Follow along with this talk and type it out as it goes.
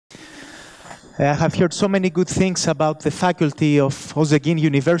I have heard so many good things about the faculty of Ozyegin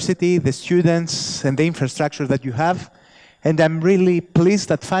University, the students, and the infrastructure that you have. And I'm really pleased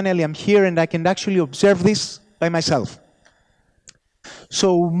that finally I'm here and I can actually observe this by myself.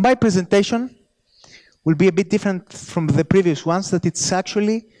 So my presentation will be a bit different from the previous ones, that it's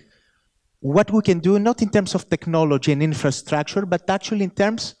actually what we can do, not in terms of technology and infrastructure, but actually in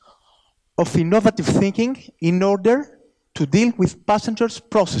terms of innovative thinking in order to deal with passengers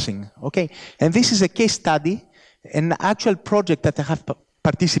processing, okay? And this is a case study, an actual project that I have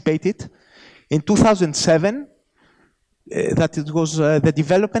participated in 2007, that it was the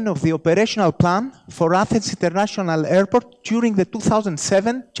development of the operational plan for Athens International Airport during the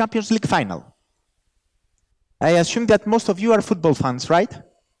 2007 Champions League final. I assume that most of you are football fans, right?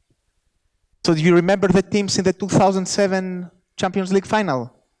 So do you remember the teams in the 2007 Champions League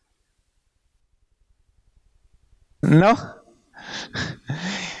final? No?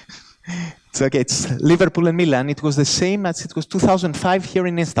 It's okay, it's Liverpool and Milan. It was the same as it was 2005 here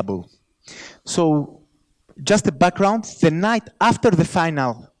in Istanbul. So just a background, the night after the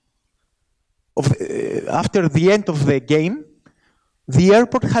final, after the end of the game, the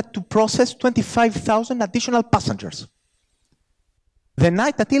airport had to process 25,000 additional passengers. The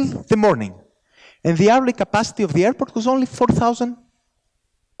night until the morning. And the hourly capacity of the airport was only 4,000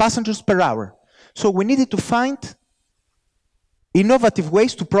 passengers per hour. So we needed to find innovative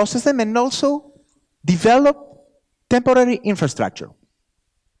ways to process them and also develop temporary infrastructure.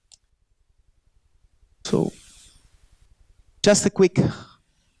 So just a quick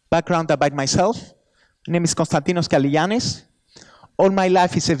background about myself. My name is Kalligiannis. All my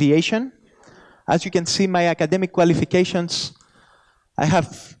life is aviation. As you can see, my academic qualifications, I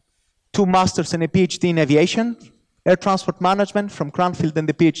have 2 masters and a PhD in aviation, air transport management from Cranfield and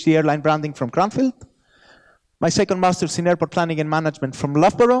the PhD airline branding from Cranfield. My second master's in airport planning and management from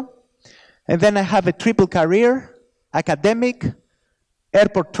Loughborough. And then I have a triple career, academic,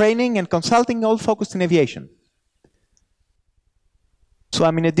 airport training, and consulting, all focused in aviation. So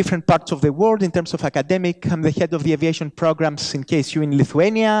I'm in a different parts of the world in terms of academic. I'm the head of the aviation programs in KSU in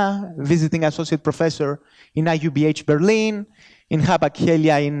Lithuania, visiting associate professor in IUBH Berlin, in Habak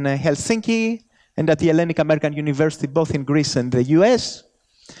Helia in Helsinki, and at the Hellenic American University, both in Greece and the US.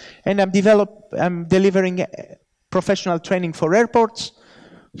 And I'm delivering professional training for airports,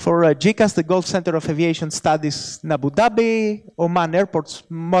 for GCAS, the Gold Center of Aviation Studies in Abu Dhabi, Oman airports,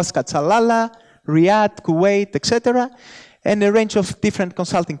 Muscat, Salalah, Riyadh, Kuwait, etc. And a range of different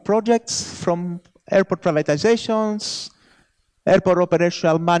consulting projects from airport privatizations, airport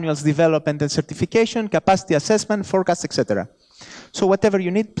operational manuals development and certification, capacity assessment, forecast, etc. So whatever you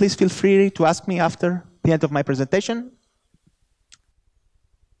need, please feel free to ask me after the end of my presentation.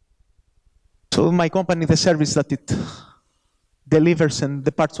 So my company, the service that it delivers in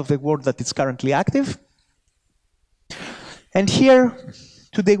the parts of the world that it's currently active. And here,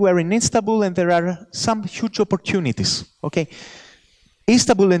 today we're in Istanbul and there are some huge opportunities, okay?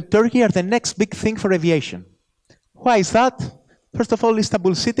 Istanbul and Turkey are the next big thing for aviation. Why is that? First of all,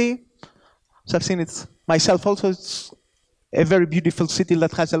 Istanbul city, so I've seen it myself also, it's a very beautiful city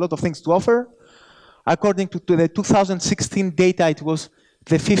that has a lot of things to offer. According to the 2016 data, it was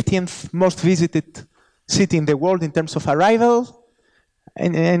the 15th most visited city in the world in terms of arrival,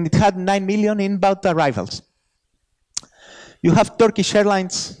 and it had 9 million inbound arrivals. You have Turkish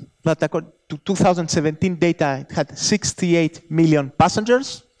Airlines that, according to 2017 data, it had 68 million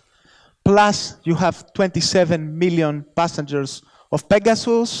passengers, plus you have 27 million passengers of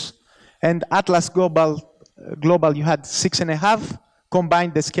Pegasus, and Atlas Global, you had 6.5,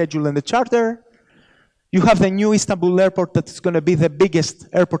 combined the schedule and the charter. You have the new Istanbul airport that is going to be the biggest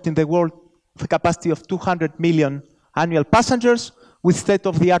airport in the world with a capacity of 200 million annual passengers with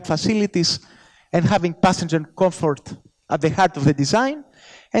state-of-the-art facilities and having passenger comfort at the heart of the design.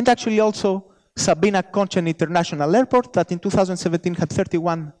 And actually also Sabina Gokcen International Airport that in 2017 had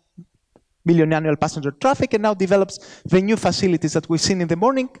 31 million annual passenger traffic and now develops the new facilities that we've seen in the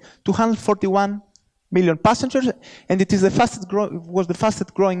morning, 241 million passengers, and it is the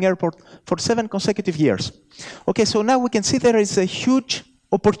fastest growing airport for 7 consecutive years. Okay, so now we can see there is a huge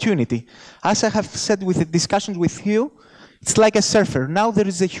opportunity. As I have said with the discussions with you, it's like a surfer. Now there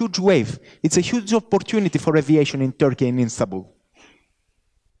is a huge wave. It's a huge opportunity for aviation in Turkey and Istanbul.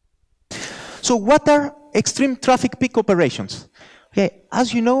 So what are extreme traffic peak operations? Okay,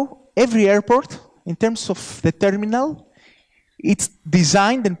 as you know, every airport, in terms of the terminal, it's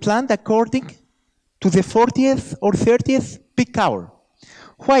designed and planned according to the 40th or 30th peak hour.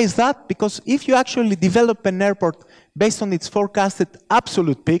 Why is that? Because if you actually develop an airport based on its forecasted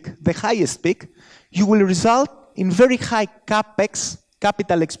absolute peak, the highest peak, you will result in very high capex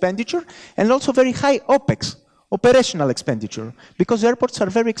capital expenditure and also very high OPEX, operational expenditure, because airports are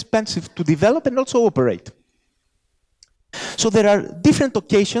very expensive to develop and also operate. So there are different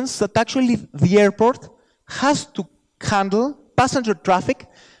occasions that actually the airport has to handle passenger traffic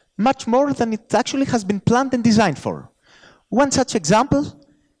much more than it actually has been planned and designed for. One such example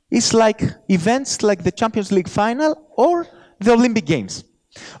is like events like the Champions League final or the Olympic Games.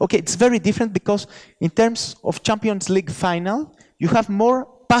 Okay, it's very different because in terms of Champions League final, you have more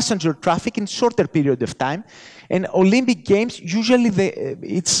passenger traffic in shorter period of time, and Olympic Games, usually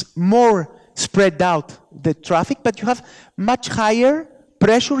it's more spread out, the traffic, but you have much higher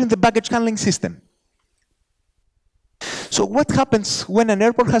pressure in the baggage handling system. So what happens when an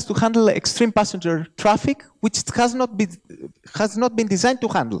airport has to handle extreme passenger traffic, which it has not been designed to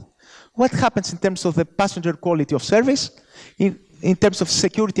handle? What happens in terms of the passenger quality of service, in terms of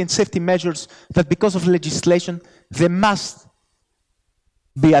security and safety measures that because of legislation, they must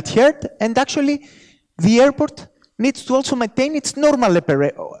be adhered, and actually the airport needs to also maintain its normal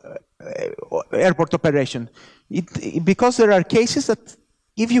airport operation. Because there are cases that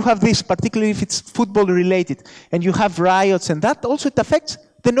if you have this, particularly if it's football related, and you have riots and that, also it affects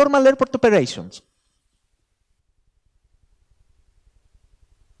the normal airport operations.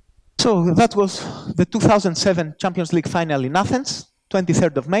 So that was the 2007 Champions League final in Athens,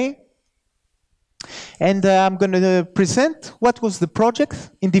 23rd of May. And I'm going to present what was the project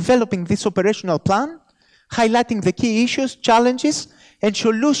in developing this operational plan, highlighting the key issues, challenges, and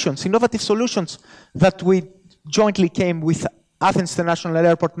solutions, innovative solutions that we jointly came with Athens International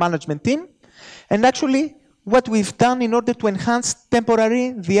Airport Management Team, and actually what we've done in order to enhance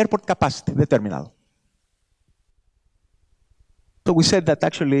temporarily the airport capacity, the terminal. So we said that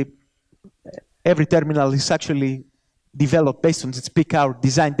actually every terminal is actually developed based on its peak hour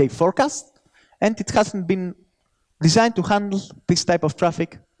design day forecast, and it hasn't been designed to handle this type of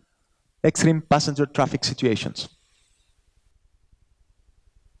traffic, extreme passenger traffic situations.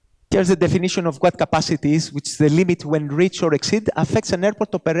 Here's the definition of what capacity is, which is the limit when reached or exceed affects an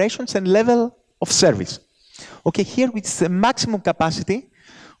airport operations and level of service. Okay, here it's the maximum capacity,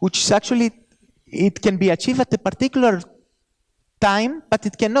 which is actually, it can be achieved at a particular time, but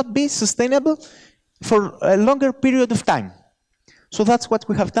it cannot be sustainable for a longer period of time. So that's what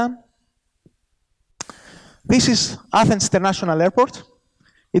we have done. This is Athens International Airport.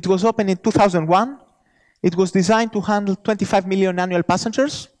 It was opened in 2001. It was designed to handle 25 million annual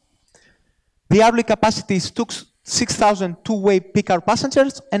passengers. The hourly capacity is 6,000 two-way peak hour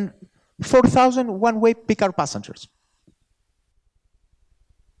passengers and 4,000 one-way peak hour passengers.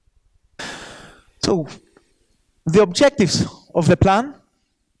 So the objectives of the plan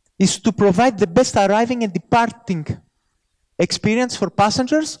is to provide the best arriving and departing experience for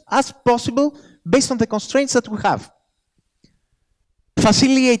passengers as possible based on the constraints that we have.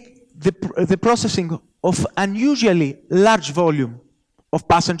 Facilitate the processing of unusually large volume of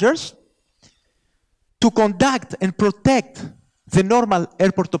passengers, to conduct and protect the normal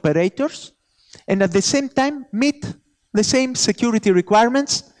airport operators, and at the same time meet the same security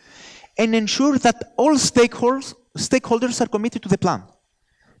requirements and ensure that all stakeholders are committed to the plan.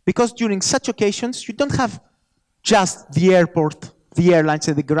 Because during such occasions, you don't have just the airport, the airlines,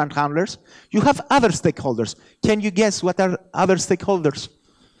 and the ground handlers. You have other stakeholders. Can you guess what are other stakeholders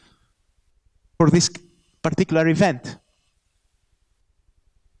for this particular event?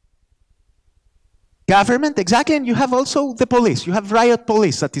 Government, exactly, and you have also the police. You have riot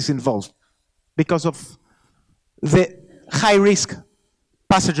police that is involved because of the high-risk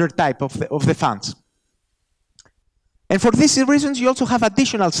passenger type of the funds. And for these reasons, you also have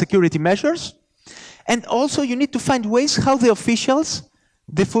additional security measures, and also you need to find ways how the officials,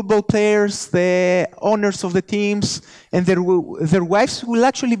 the football players, the owners of the teams, and their wives will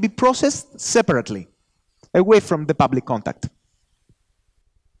actually be processed separately, away from the public contact.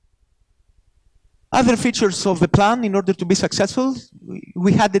 Other features of the plan, in order to be successful,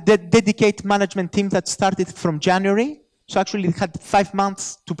 we had a dedicated management team that started from January. So actually it had 5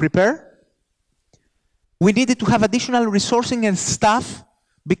 months to prepare. We needed to have additional resourcing and staff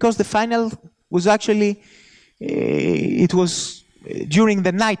because the final was actually, it was during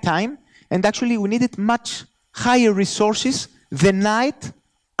the night time, and actually we needed much higher resources the night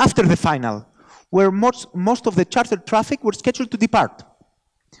after the final, where most of the chartered traffic were scheduled to depart.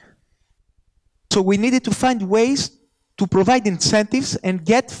 So we needed to find ways to provide incentives and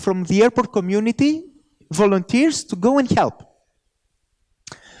get from the airport community volunteers to go and help.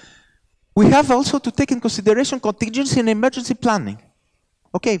 We have also to take in consideration contingency and emergency planning.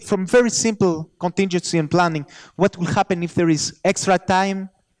 Okay, from very simple contingency and planning, what will happen if there is extra time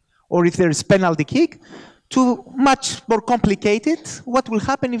or if there is penalty kick, to much more complicated. What will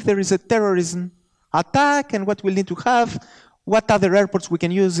happen if there is a terrorism attack, and what we'll need to have, what other airports we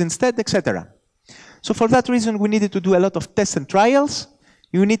can use instead, etc. So for that reason, we needed to do a lot of tests and trials.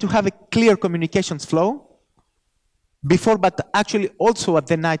 You need to have a clear communications flow before, but actually also at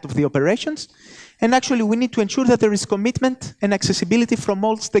the night of the operations. And actually, we need to ensure that there is commitment and accessibility from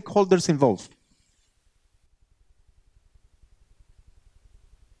all stakeholders involved.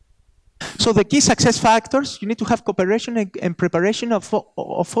 So the key success factors, you need to have cooperation and preparation of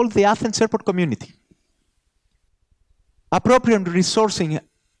all the Athens airport community. Appropriate resourcing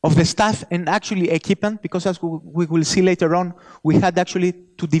of the staff and actually equipment, because as we will see later on, we had actually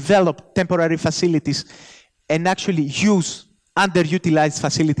to develop temporary facilities and actually use underutilized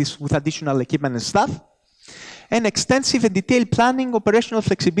facilities with additional equipment and staff. And extensive and detailed planning, operational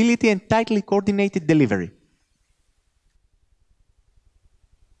flexibility, and tightly coordinated delivery.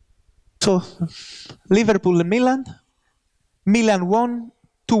 So, Liverpool and Milan. Milan won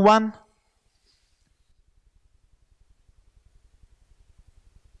 2-1.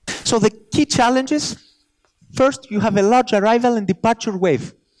 So the key challenges, first, you have a large arrival and departure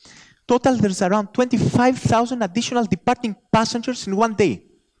wave. Total, there's around 25,000 additional departing passengers in one day.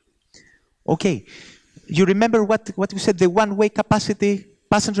 Okay, you remember what we said, the one-way capacity,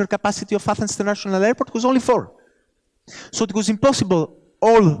 passenger capacity of Athens International Airport was only 4. So it was impossible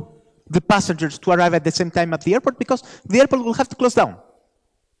all the passengers to arrive at the same time at the airport because the airport will have to close down.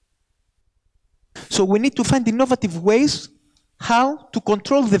 So we need to find innovative ways how to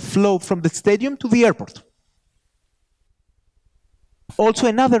control the flow from the stadium to the airport. Also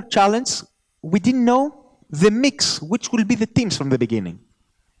another challenge, we didn't know the mix, which will be the teams from the beginning.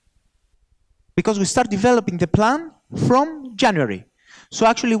 Because we start developing the plan from January. So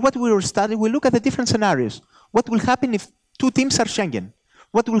actually what we were studying, we look at the different scenarios. What will happen if 2 teams are Schengen?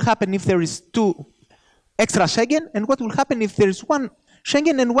 What will happen if there is 2 extra Schengen? And what will happen if there is 1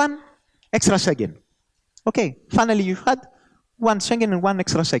 Schengen and 1 extra Schengen? Okay, finally you had 1 Schengen and 1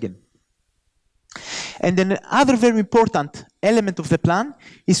 extra Schengen. And then another very important element of the plan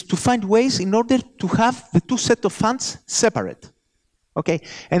is to find ways in order to have the 2 sets of funds separate. Okay,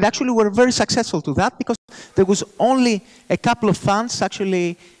 and actually we're very successful to that because there was only a couple of funds,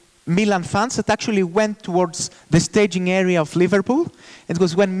 actually Milan funds, that actually went towards the staging area of Liverpool. It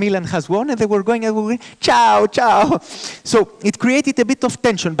was when Milan has won and they were going, ciao, ciao. So it created a bit of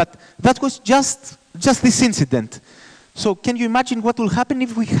tension, but that was just this incident. So can you imagine what will happen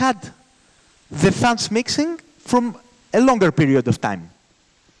if we had the funds mixing from a longer period of time?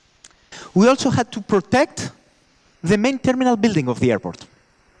 We also had to protect the main terminal building of the airport.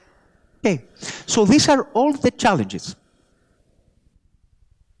 Okay, so these are all the challenges.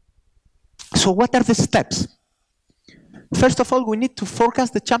 So what are the steps? First of all, we need to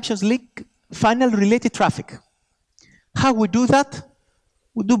forecast the Champions League final related traffic. How we do that?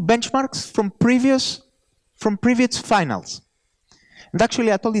 We do benchmarks from previous finals. And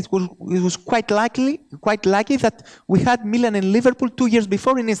actually, I told you it was quite lucky that we had Milan and Liverpool 2 years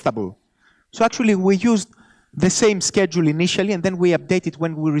before in Istanbul. So actually, we used the same schedule initially, and then we updated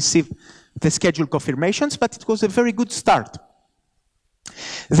when we received the schedule confirmations, but it was a very good start.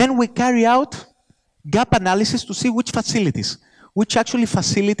 Then we carry out gap analysis to see which facilities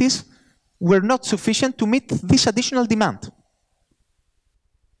were not sufficient to meet this additional demand.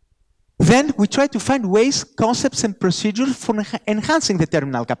 Then we try to find ways, concepts, and procedures for enhancing the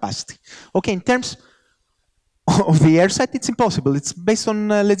terminal capacity. Okay, in terms of the airside, it's impossible. It's based on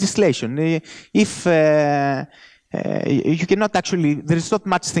legislation. If you cannot actually, there is not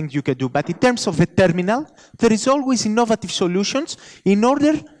much things you can do. But in terms of the terminal, there is always innovative solutions in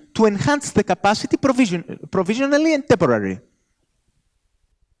order to enhance the capacity provisionally and temporarily.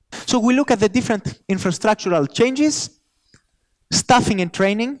 So we look at the different infrastructural changes, staffing and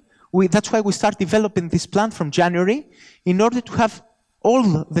training. That's why we start developing this plan from January in order to have all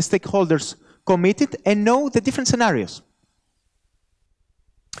the stakeholders committed and know the different scenarios.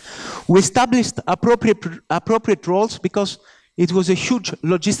 We established appropriate roles because it was a huge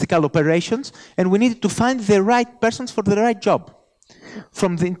logistical operations and we needed to find the right persons for the right job.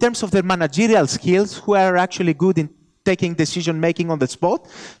 In terms of their managerial skills, who are actually good in taking decision-making on the spot,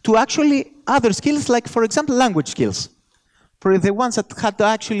 to actually other skills like, for example, language skills. For the ones that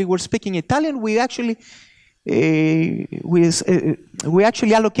were speaking Italian, we actually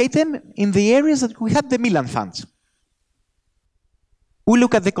allocate them in the areas that we had the Milan funds. We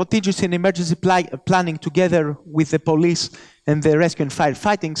look at the contingency and emergency planning together with the police and the rescue and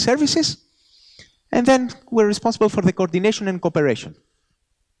firefighting services, and then we're responsible for the coordination and cooperation.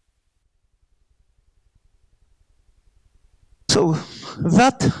 So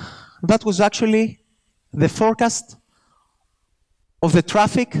that was actually the forecast of the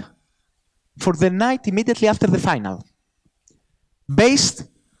traffic for the night immediately after the final, based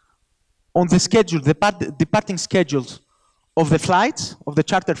on the schedule, the departing schedules of the flights, of the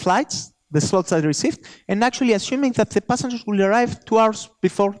charter flights, the slots I received, and actually assuming that the passengers will arrive 2 hours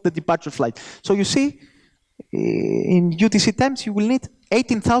before the departure flight. So you see, in UTC times, you will need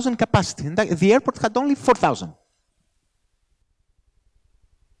 18,000 capacity. And the airport had only 4,000.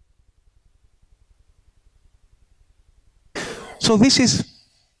 So this is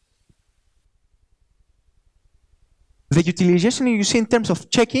the utilization you see in terms of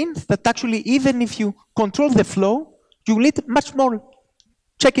check-in, that actually even if you control the flow, you need much more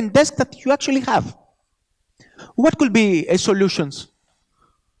check-in desk that you actually have. What could be a solutions?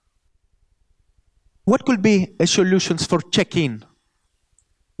 What could be a solutions for check-in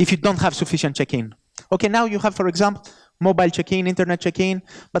if you don't have sufficient check-in? Okay, now you have, for example, mobile check-in, internet check-in,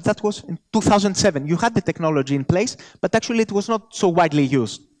 but that was in 2007. You had the technology in place, but actually it was not so widely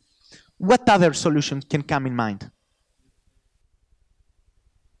used. What other solutions can come in mind?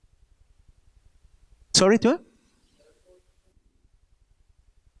 Sorry, to?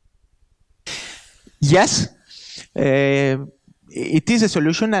 Yes, it is a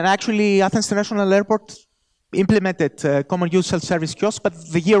solution, and actually Athens International Airport implemented common use self-service kiosks, but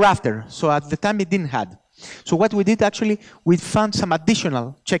the year after. So at the time it didn't have. So what we did actually, we found some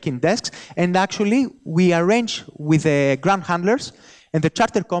additional check-in desks, and actually we arranged with the ground handlers and the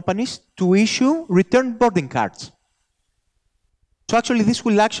charter companies to issue return boarding cards. So actually this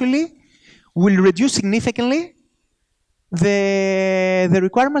will reduce significantly the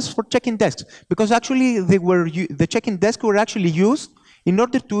requirements for check-in desks, because actually the check-in desks were actually used in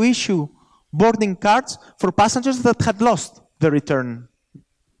order to issue boarding cards for passengers that had lost the return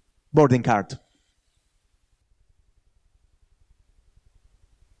boarding card.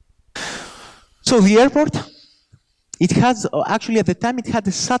 So the airport, it has, actually at the time it had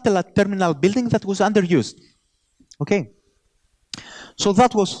a satellite terminal building that was underused. Okay, so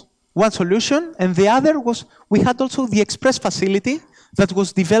that was one solution, and the other was we had also the express facility that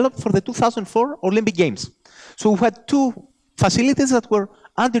was developed for the 2004 Olympic Games. So we had two facilities that were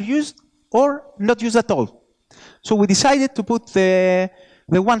underused or not used at all. So we decided to put the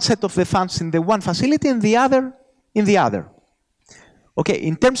one set of the funds in the one facility and the other in the other. Okay,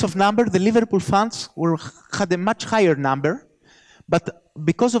 in terms of number, the Liverpool funds had a much higher number, but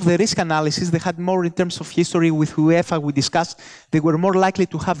because of the risk analysis, they had more in terms of history with UEFA we discussed, they were more likely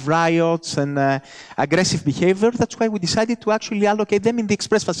to have riots and aggressive behavior. That's why we decided to actually allocate them in the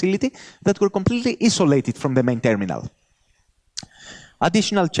express facility that were completely isolated from the main terminal.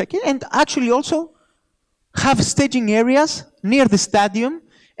 Additional check-in, and actually also have staging areas near the stadium,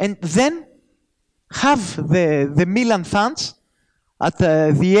 and then have the Milan fans at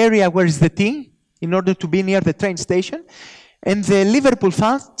the area where is the T, in order to be near the train station, and the Liverpool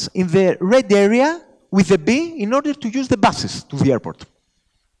fans in the red area with the B in order to use the buses to the airport.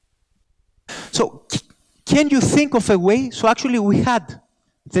 So can you think of a way, so actually we had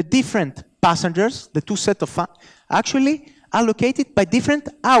the different passengers, the two sets of fans, actually allocated by different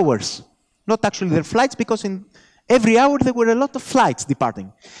hours, not actually their flights, because in every hour there were a lot of flights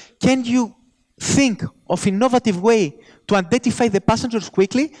departing. Can you think of innovative way to identify the passengers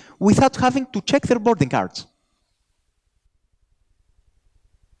quickly without having to check their boarding cards?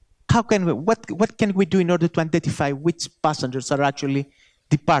 How can we, what can we do in order to identify which passengers are actually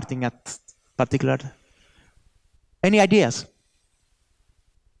departing at particular? Any ideas?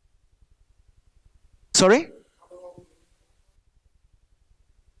 Sorry?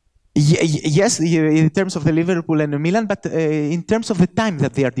 Yes, in terms of the Liverpool and the Milan, but in terms of the time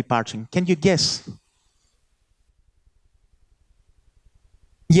that they are departing, can you guess?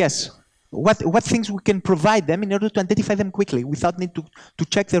 Yes. What things we can provide them in order to identify them quickly without need to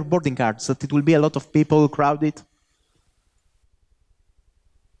check their boarding cards, that it will be a lot of people crowded?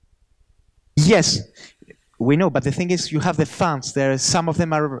 Yes, we know, but the thing is you have the fans there. Some of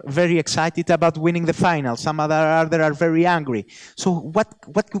them are very excited about winning the final. Some other are very angry. So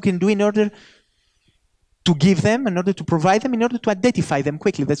what you can do in order to give them, in order to provide them, in order to identify them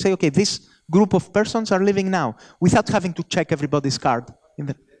quickly? Let's say, okay, this group of persons are leaving now, without having to check everybody's card.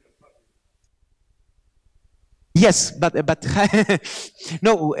 Yes, but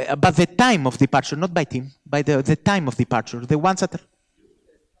no, but the time of departure, not by team, by the time of departure, the ones that.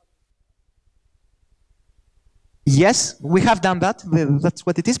 Yes, we have done that. That's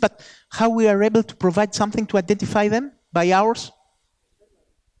what it is. But how we are able to provide something to identify them by hours?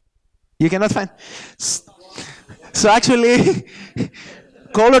 You cannot find. So actually,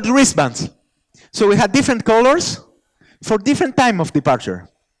 colored wristbands. So we had different colors for different time of departure.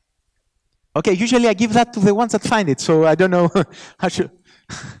 Okay, usually I give that to the ones that find it, so I don't know how should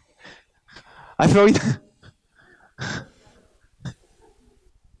I throw it.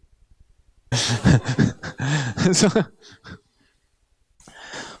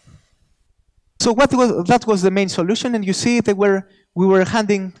 So that was the main solution, and you see we were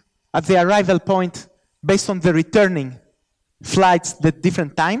handing at the arrival point based on the returning flights the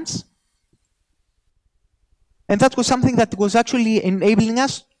different times. And that was something that was actually enabling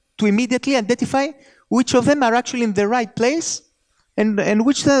us to immediately identify which of them are actually in the right place and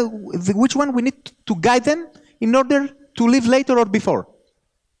which one we need to guide them in order to leave later or before.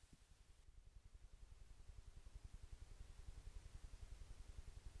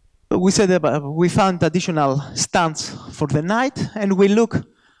 We said we found additional stands for the night, and we look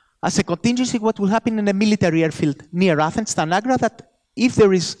as a contingency what will happen in a military airfield near Athens, Tanagra, that if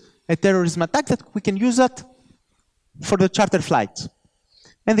there is a terrorism attack, that we can use that for the charter flights.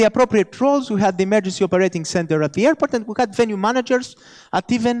 And the appropriate roles, we had the emergency operating center at the airport, and we had venue managers at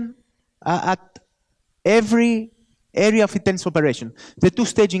every area of intense operation. The 2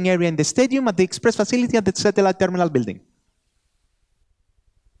 staging area in the stadium, at the express facility, at the satellite terminal building.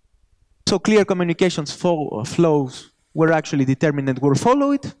 So clear communications flows were actually determined and were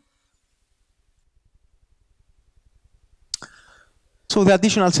followed. So the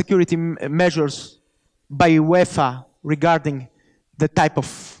additional security measures by UEFA regarding the type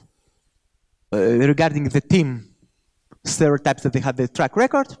of, regarding the team stereotypes that they had the track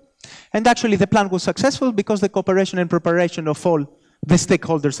record. And actually the plan was successful because the cooperation and preparation of all the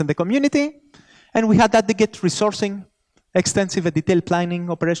stakeholders in the community. And we had adequate resourcing, extensive and detailed planning,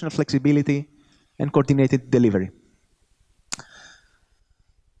 operational flexibility, and coordinated delivery.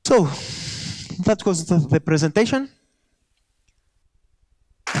 So that was the presentation.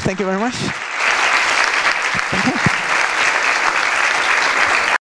 Thank you very much. Thank you.